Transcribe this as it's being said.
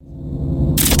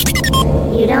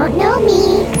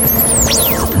me.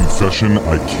 Confession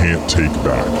I can't take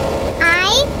back.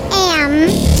 I am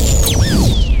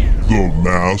The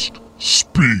Masked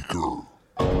Speaker.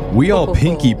 We all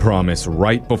pinky promise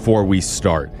right before we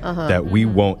start that we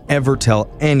won't ever tell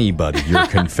anybody your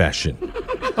confession.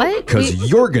 What? Because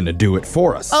you're going to do it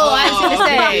for us. Oh, I was going to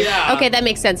say. yeah. Okay, that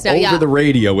makes sense now. Over Yeah. the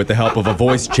radio with the help of a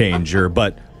voice changer,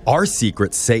 but our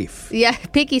secret's safe. Yeah,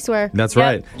 pinky swear. That's Yep.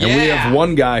 right. And we have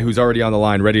one guy who's already on the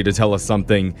line ready to tell us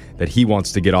something that he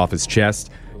wants to get off his chest.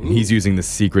 And he's using the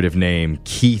secretive name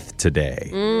Keith today.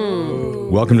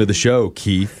 Welcome to the show,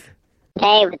 Keith.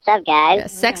 Hey, what's up,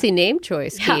 guys? Sexy name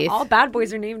choice, Keith. All bad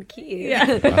boys are named Keith.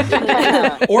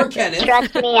 Or Kenneth.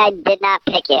 Trust me, I did not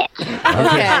pick it.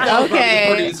 Okay.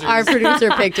 producers. Our producer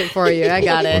picked it for you. I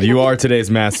got Well, it. you are today's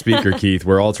masked speaker, Keith.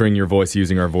 We're altering your voice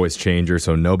using our voice changer,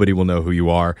 so nobody will know who you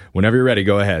are. Whenever you're ready,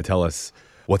 go ahead. Tell us,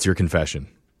 what's your confession?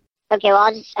 Okay, well,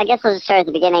 I guess I'll just start at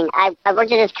the beginning. I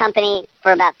worked at this company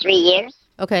for about 3 years,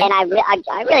 Okay. and I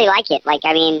really like it. Like,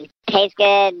 I mean, pays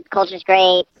good, culture's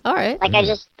great. All right. Like,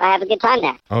 I have a good time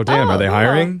there. Oh, damn. Are they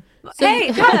hiring? Hey,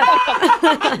 No,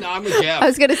 I'm with Jeff. I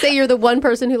was going to say you're the one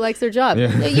person who likes their job.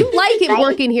 Yeah. You like it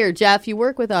working here, Jeff. You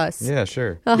work with us. Yeah,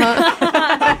 sure.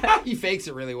 He fakes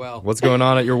it really well. What's going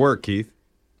on at your work, Keith?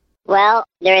 Well,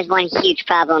 there is one huge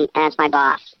problem, and that's my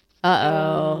boss.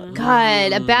 Uh-oh.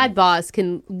 God, a bad boss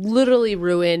can literally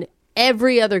ruin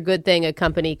every other good thing a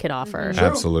company could offer. True.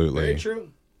 Absolutely. Very true.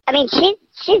 I mean, she's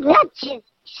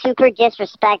super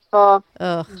disrespectful.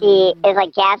 Ugh. She is,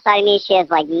 like, gaslighting me. She has,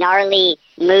 like, gnarly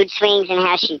mood swings in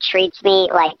how she treats me.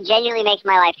 Like, genuinely makes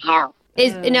my life hell.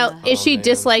 Is she man.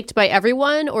 disliked by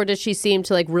everyone, or does she seem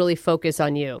to like really focus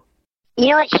on you? You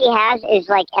know what she has is,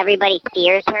 like, everybody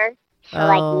fears her. So, Oh.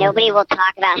 like, nobody will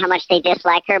talk about how much they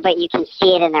dislike her, but you can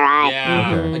see it in their eyes.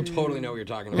 Yeah, I totally know what you're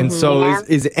talking about. And so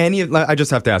is any of, I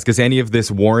just have to ask, is any of this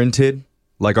warranted?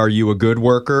 Like, are you a good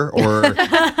worker or,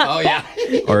 Oh, yeah.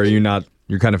 or are you not,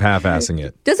 you're kind of half-assing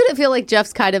it? Doesn't it feel like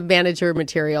Jeff's kind of manager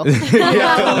material?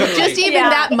 Yeah. Just even Yeah.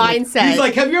 that mindset. He's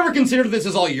like, have you ever considered this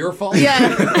is all your fault?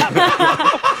 yeah.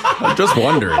 I'm just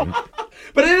wondering.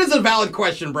 But it is a valid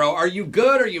question, bro. Are you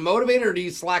good? Are you motivated? Or do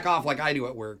you slack off like I do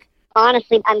at work?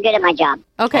 Honestly, I'm good at my job.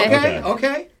 Okay.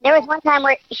 Okay. There was one time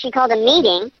where she called a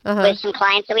meeting with some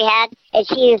clients that we had, and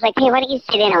she was like, hey, why don't you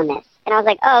sit in on this? And I was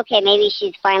like, oh, okay, maybe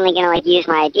she's finally going to, like, use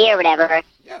my idea or whatever.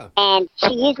 Yeah. And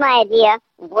she used my idea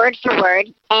word for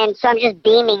word, and so I'm just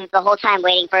beaming the whole time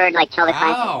waiting for her to, like, tell the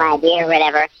client Wow. my idea or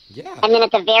whatever. Yeah. And then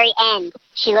at the very end,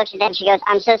 she looks at them, she goes,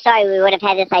 I'm so sorry we would have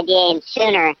had this idea in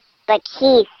sooner, but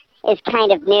Keith is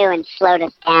kind of new and slowed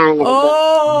us down in the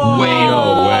Wait.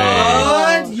 No way.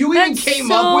 What? You even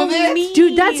came up with it?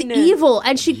 Dude, that's evil.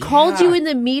 And she called you in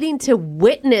the meeting to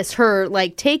witness her,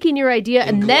 like, taking your idea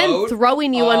and then gloat?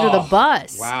 throwing you under the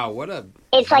bus. Wow, what a...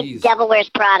 It's like Jeez. Devil Wears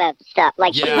Prada stuff.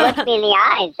 Like, she Yeah. looked me in the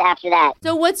eyes after that.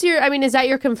 So what's your, is that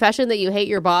your confession that you hate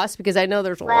your boss? Because I know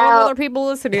there's a lot Well- of other people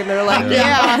listening. They're like,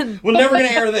 yeah. We're never going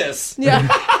to air this. Yeah.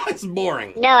 It's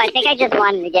boring. No, I think I just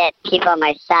wanted to get people on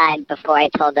my side before I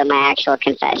told them my actual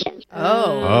confession. Oh.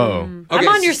 Oh. I'm Okay,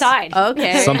 on your side.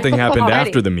 Okay. Something happened Alrighty.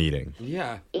 after the meeting.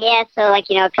 Yeah. Yeah, so, like,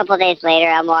 you know, a couple of days later,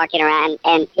 I'm walking around,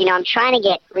 and, you know, I'm trying to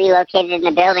get relocated in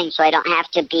the building so I don't have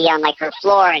to be on, like, her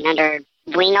floor and under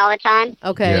wing all the time.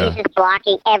 Okay. Yeah. She's just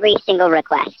blocking every single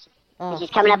request. And she's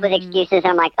coming up with excuses, and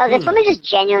I'm like, oh, this woman just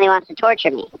genuinely wants to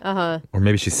torture me. Uh-huh. Or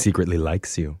maybe she secretly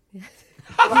likes you.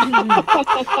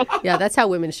 Yeah, that's how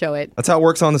women show it. That's how it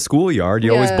works on the schoolyard.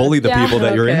 You always Yeah. bully the people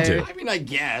that you're Okay. into. I mean, I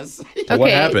guess. So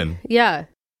what happened? Yeah.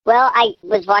 Well, I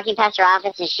was walking past her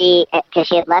office, and because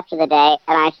she had left for the day,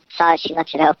 and I saw she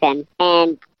left it open.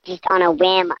 And just on a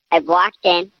whim, I walked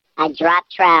in, I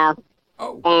dropped trowel,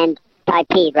 Oh. and I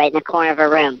peed right in the corner of her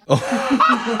room.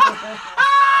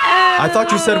 I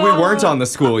thought you said we weren't on the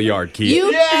schoolyard, Keith.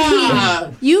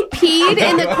 You peed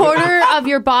in the corner of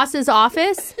your boss's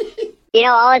office? You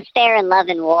know, all is fair in love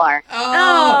and war.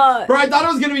 Oh. Bro, I thought it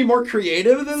was going to be more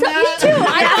creative than that. Me too.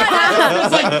 I I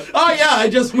was like, oh, yeah, I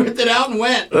just whipped it out and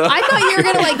went. thought you were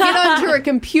gonna like get onto her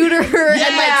computer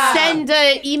and like send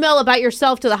an email about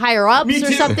yourself to the higher ups Me or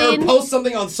too. something. Or post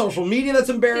something on social media that's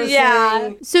embarrassing. Yeah.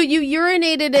 So you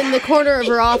urinated in the corner of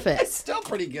her office. Still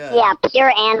pretty good. Yeah,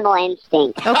 pure animal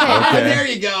instinct. Okay. There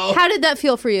you go. How did that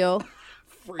feel for you?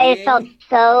 It felt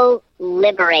so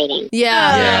liberating.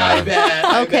 Yeah. Yeah, I bet.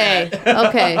 I Okay. bet.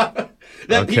 Okay.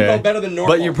 That pee felt better than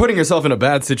normal. But you're putting yourself in a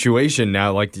bad situation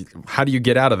now. Like, how do you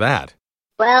get out of that?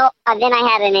 Well, then I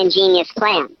had an ingenious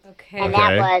plan. Okay. And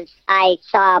that was, I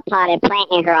saw a potted plant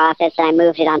in her office and I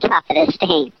moved it on top of the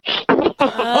stain.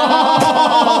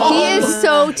 He is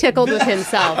so tickled with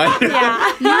himself.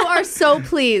 Yeah. You are so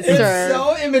pleased, It's sir.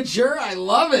 so immature. I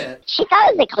love it. She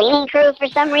thought it was a cleaning crew for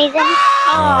some reason.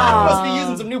 Must be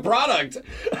using some new product.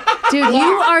 Dude, you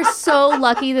are so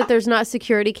lucky that there's not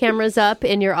security cameras up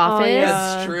in your office. yeah.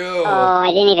 That's true. Oh, I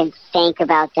didn't even think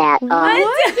about that.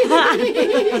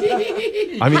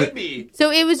 I mean, Could be.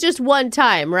 So it was just one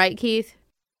time, right, Keith?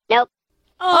 Nope.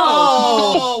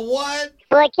 Oh, what?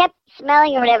 Well, it kept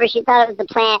smelling or whatever. She thought it was the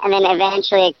plant, and then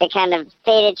eventually it kind of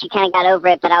faded. She kind of got over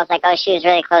it, but I was like, oh, she was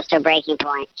really close to a breaking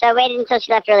point. So I waited until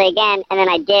she left early again, and then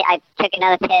I took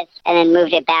another piss and then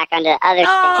moved it back onto the other stain.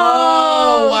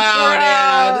 Oh, wow,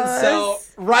 Dad. gross. So,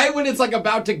 right when it's like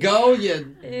about to go,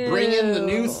 you bring in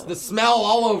the smell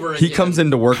all over again. he comes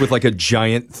into work with like a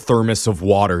giant thermos of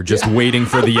water, just waiting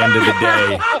for the end of the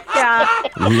day, Yeah.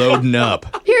 loading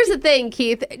up. Here's the thing,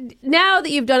 Keith. Now that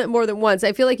you've done it more than once,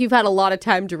 I feel like you've had a lot of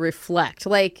time to reflect.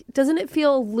 Like, doesn't it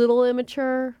feel a little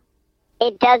immature?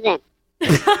 It doesn't.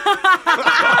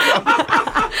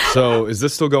 So is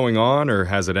this still going on or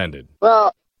has it ended?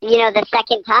 Well, the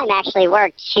second time actually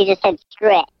worked. She just said,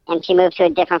 screw it, and she moved to a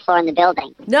different floor in the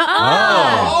building. No.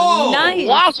 Oh. Nice.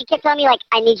 Yeah, she kept telling me, like,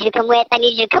 I need you to come with, blah,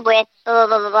 blah,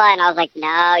 blah, blah, blah. And I was like,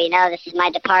 no, this is my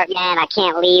department. I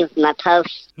can't leave my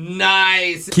post.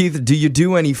 Nice. Keith, do you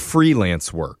do any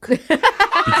freelance work?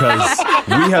 Because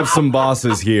we have some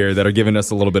bosses here that are giving us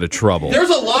a little bit of trouble. There's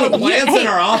a lot of plants in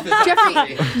our office.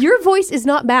 Jeffrey, your voice is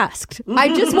not masked.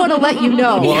 I just want to let you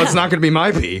know. Well, it's not going to be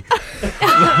my pee.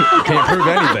 Can't prove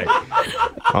anything.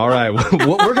 All right.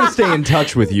 Well, we're going to stay in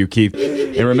touch with you, Keith.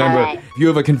 And remember, All right. if you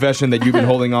have a confession that you've been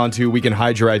holding on to, we can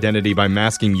hide your identity by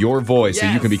masking your voice so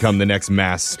you can Yes. become the next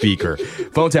mass speaker.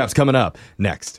 Phone taps coming up next.